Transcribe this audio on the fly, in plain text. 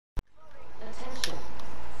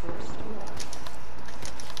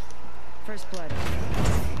First blood.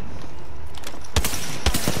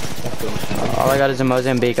 All I got is a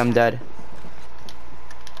Mozambique. I'm dead.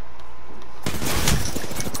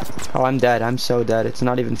 Oh, I'm dead. I'm so dead. It's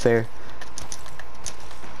not even fair.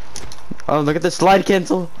 Oh, look at the slide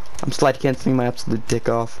cancel. I'm slide canceling my absolute dick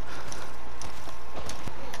off.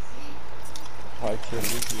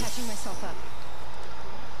 Catching myself up.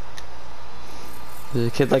 There's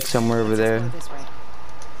a kid like somewhere over there.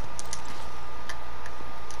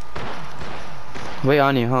 Way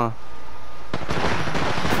on you, huh?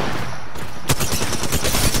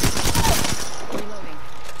 Reloading.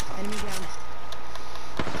 Enemy down.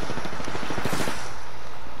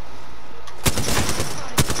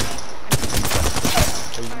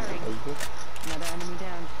 Are you good? Another enemy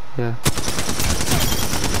down. Yeah.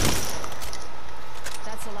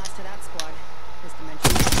 That's the last of that squad. This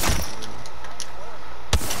dimension.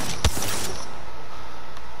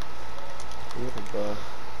 Beautiful.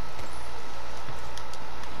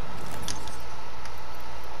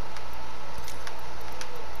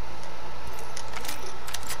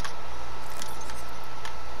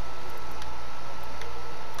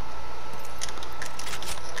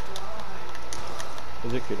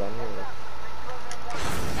 Is it kid on here?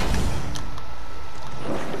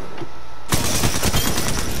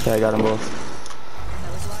 Yeah, I got them both.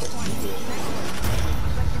 That was the last one.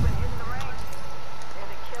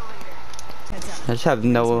 Heads up. I just have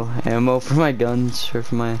no ammo for my guns or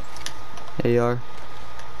for my AR.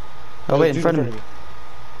 Oh wait, in front of me.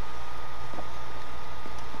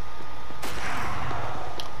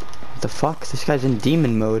 What the fuck? This guy's in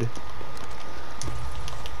demon mode.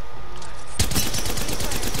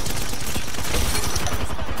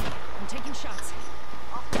 I'm taking shots.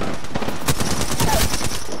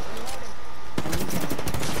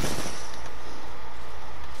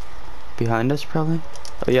 Behind us, probably?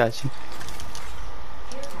 Oh yeah, I see.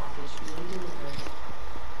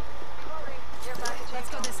 Let's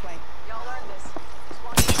go this way.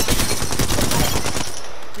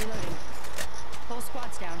 Reloading. Whole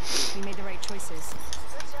squad's down. We made the right choices.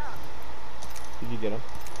 Did you get him?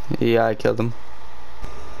 Yeah, I killed him.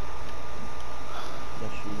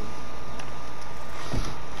 Yes, you.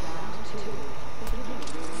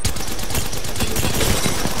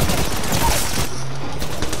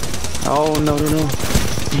 Oh no no no.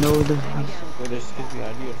 No Wait, there's kids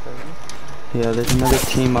behind you in front of you? Yeah, there's another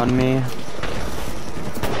team on me.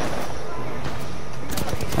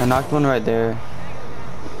 I knocked one right there.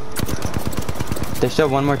 There's still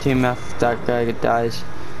one more team if that guy dies.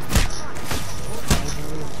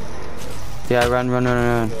 Yeah, run.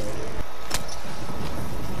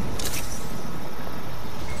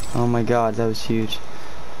 Oh my god, that was huge.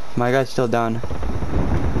 My guy's still down.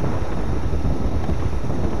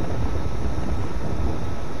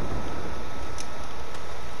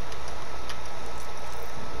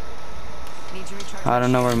 Need to recharge. I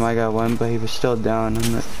don't know where my guy went, but he was still down.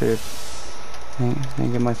 I'm not sure if I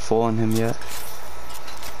didn't get my full on him yet.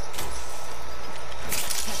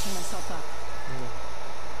 Catching myself up.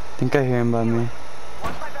 I think I hear him by me.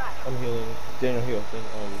 I'm healing. Daniel, heal.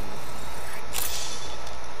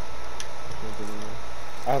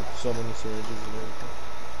 I have so many syringes and everything.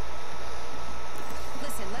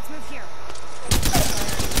 Listen, let's move here.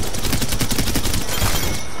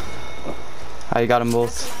 I got them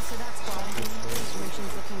That's the both. last of that squad.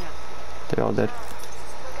 Dimension's looking up. They're all dead.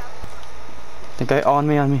 The guy on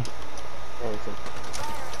me. Oh, it's okay.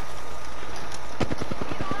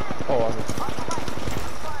 Oh, I'm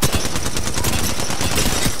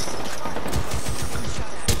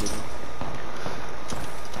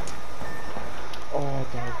Oh, I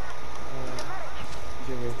died.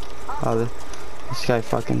 Oh, this guy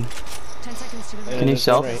fucking. 10 seconds to the Can you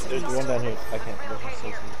self? There's one down here. I can't. There's one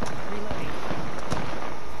self. Reloading.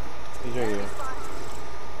 He's right here.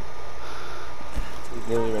 He's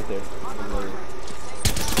literally right there. He's literally.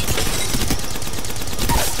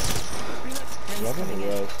 You have any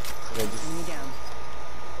rest? Okay, Enemy down.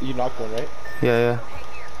 you knocked one, right? Yeah.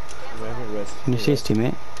 You have any rest. Can you see his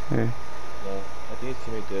teammate? Or No, I think his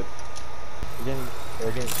teammate did.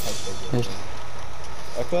 We're getting cut by there's, gun.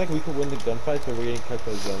 I feel like we could win the gunfight, but we're getting cut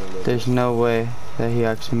by gun a little. there's no way that he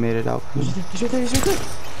actually made it out. He's right there, he's right there!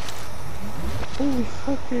 Holy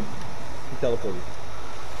fucking... He teleported.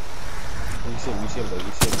 You see him, though,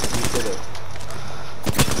 you see him, he's still there.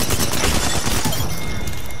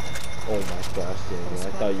 Oh my gosh,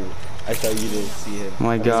 Daniel, I thought you didn't see him. Oh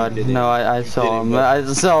my god, You no, I saw him. I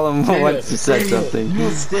saw him once he said something. You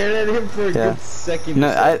stared at him for a Yeah. good second.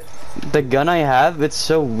 No, the gun I have, it's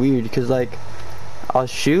so weird, cause like, I'll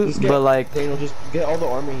shoot, but like... Daniel, just get all the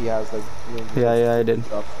armor he has, like... Yeah, I did. You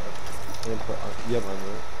have armor,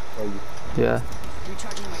 right? Oh, you... Yeah.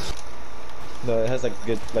 Recharging my No, it has like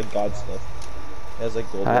good, like god stuff. It has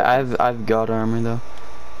like gold. weapons. I've got armor though.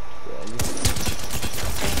 Yeah,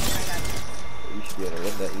 you should be able to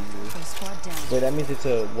win that easily. full squad down. Wait, that means it's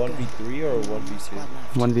a 1v3 or a 1v2? Squad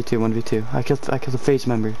left. 1v2, 1v2. I killed a face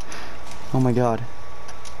member. Oh my god.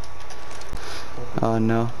 Oh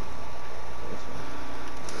no.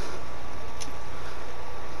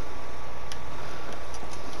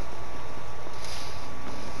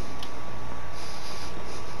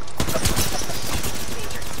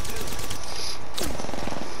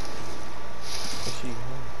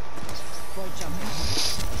 Boy jump.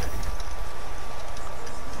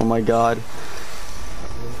 Oh my god.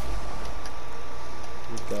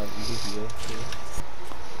 Good god, you can heal too.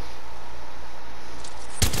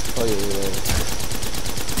 Oh yeah, yeah, yeah.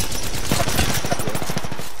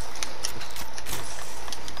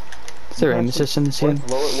 Is there aim assist in this game?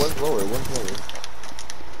 One's lower, one's lower, one's lower.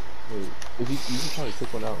 Wait, if you can probably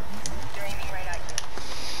pick one out.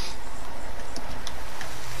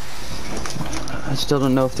 I still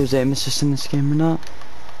don't know if there's aim assist in this game or not.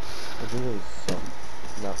 I think there's some.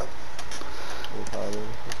 No.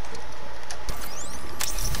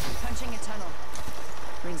 Punching a tunnel.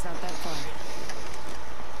 Rings not that far.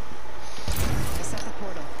 I set the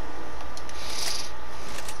portal.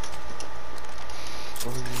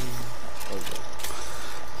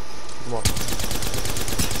 Come on.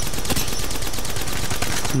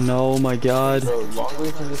 No, my god. Bro, long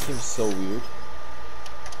range in this game is so weird.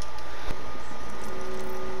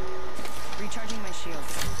 Recharging my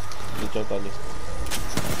shields. You jumped on this.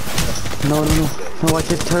 No, no, no. No, I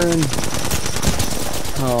can turn.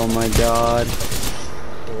 Oh my god.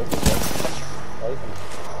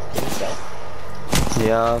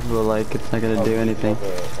 Yeah, but like, it's not gonna do anything.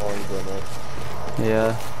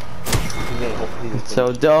 Yeah. It's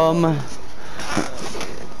so dumb.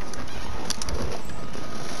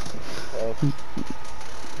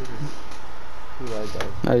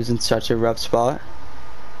 I was in such a rough spot.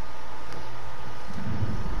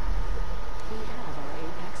 We have our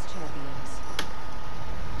Apex champions.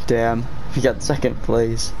 Damn, we got second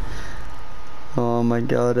place. Oh my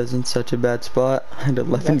god, I was in such a bad spot. I had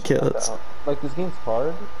 11 kills. Like, this game's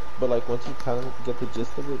hard, but like once you kind of get the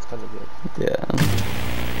gist of it, it's kind of good. Yeah.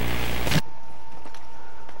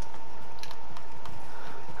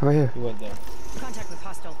 Right here. He went down. Contact with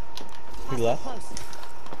hostile. He left? Close.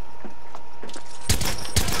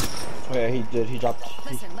 Oh yeah, he did. He dropped.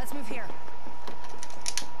 Listen, let's move here.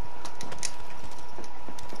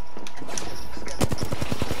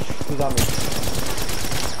 He's on me.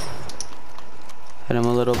 Hit him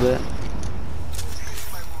a little bit.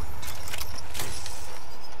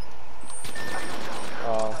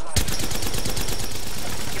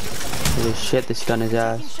 Holy shit, this gun is Taking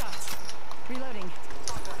ass. shots. Reloading.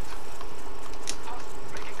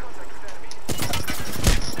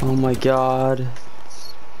 Oh my god.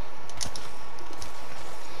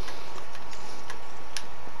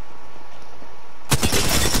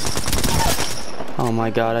 Oh my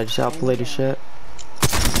god, I just outplayed his shit.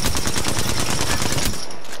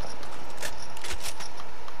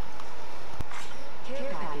 Care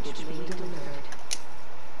package being delivered.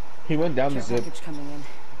 He went down the Care zip. package coming in.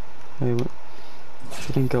 Wait, what?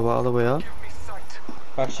 He didn't go all the way up?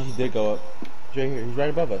 Actually, he did go up. He's right here. He's right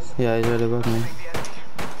above us. Yeah, he's right above me.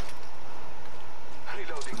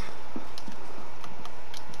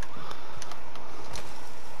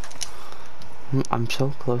 I'm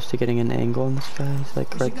so close to getting an angle on this guy. He's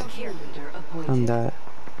like right on that.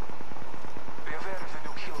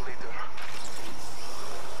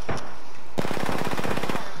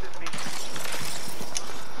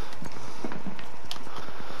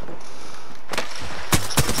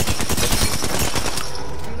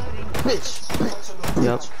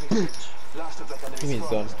 Yep. Give me his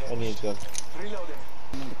gun. I need his gun. Made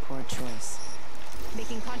a poor choice.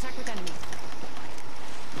 Making contact with enemy.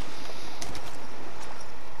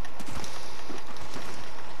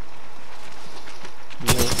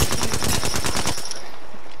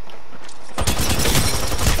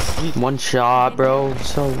 One shot, bro.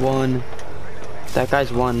 So one. That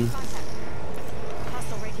guy's one.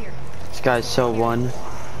 Hostile right here. This guy's so one.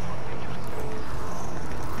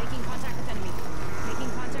 Making contact with enemy. Making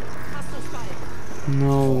contact. Hostile spotted.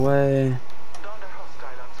 No way.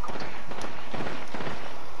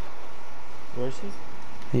 Where is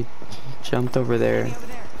he? He jumped over there. Enemy over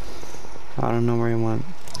there. I don't know where he went.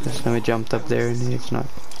 Just know he jumped up there and he's not.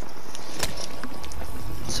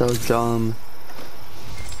 So dumb.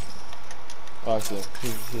 Oh, I see him.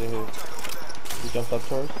 He's here. He jumped up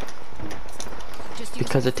towards. Just use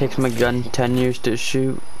Because it takes my gun 10 years to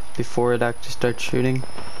shoot before it actually starts shooting.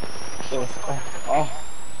 Oh.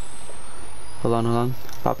 Hold on.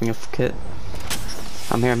 Popping a kit.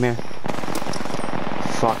 I'm here.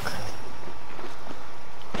 Fuck.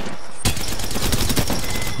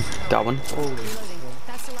 Got one. Reloading.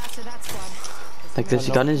 That's the last of that squad. Like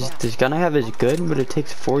this gun I have is good, but it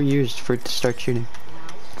takes 4 years for it to start shooting.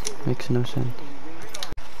 Makes no sense.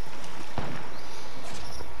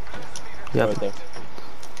 Yep. Right there.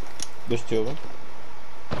 There's 2 of them.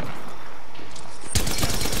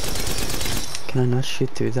 Can I not shoot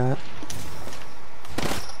through that?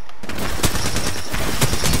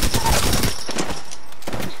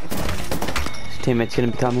 His teammate's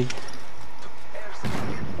gonna be coming.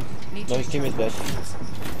 No, his teammate's dead.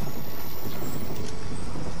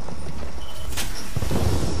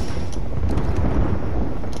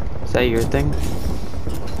 Is that your thing?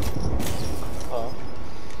 Oh.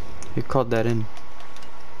 You called that in.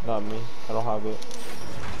 Not me. I don't have it.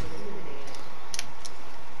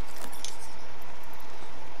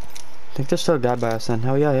 I think there's still a guy by us then.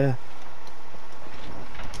 Hell yeah.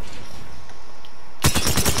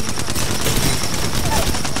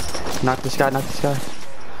 Knock this guy. Enemy.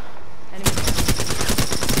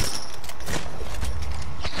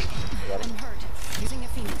 I'm hurt. Using a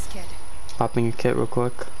Phoenix kit. Popping a kit real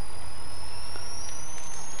quick.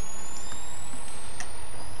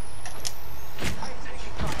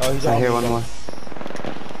 Oh, he's I on hear me, one bro. more.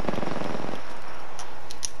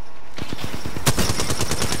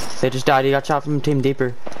 They just died. He got shot from Team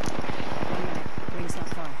Deeper. Ring's not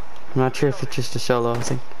far. I'm not sure if it's just a solo. I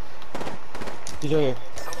think. He's right here.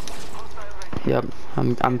 Yep.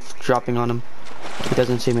 I'm dropping on him. He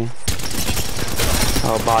doesn't see me.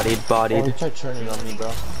 Oh, bodied. Oh, he tried turning on me, bro.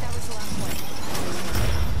 That was the last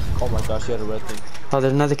one. Oh my gosh, he had a red thing. Oh,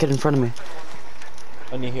 there's another kid in front of me.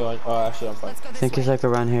 I need heal. Oh, actually, I'm fine. Let's go I this think way. he's like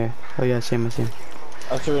around here. Oh yeah, I see him. I'm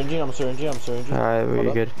syringing. Alright, Hold you're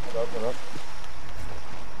up, good. hold up.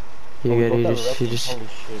 You're Oh, we good. both You have a just. red thing. Holy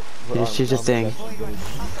shit. you just use a thing.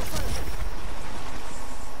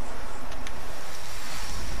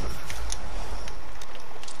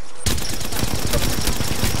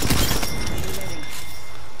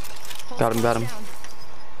 Got him.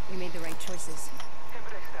 We made the right choices.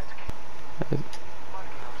 Yeah,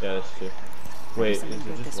 that's 2. Wait, is Something it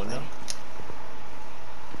good just this 1 way. now?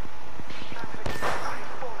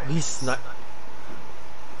 He's sniped.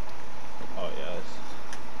 Oh, yes.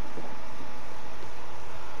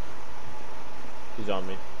 He's on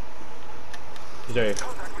me. He's right here.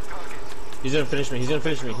 He's gonna finish me.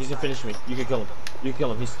 You can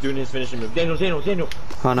kill him. He's doing his finishing move. Daniel.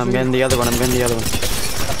 Oh, no, I'm getting the other one.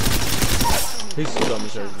 He's still on me,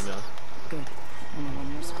 sorry, now. Good. Only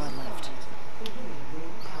one more squad left.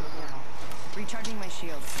 Recharging my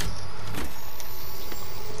shields.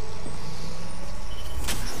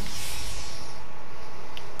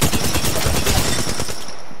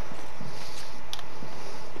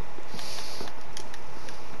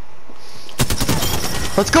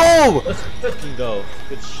 Let's go! Let's fucking go.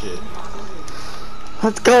 Good shit.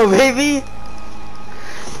 Let's go, baby!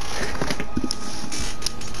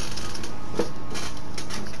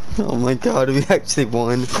 Oh my god, we actually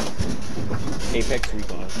won. Apex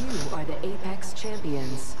Recon. You are the Apex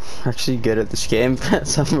champions. Actually good at this game for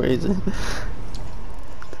some reason.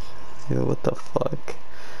 Yo, what the fuck?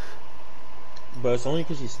 But it's only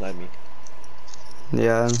because you sniped me.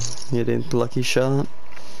 Yeah, you did lucky shot.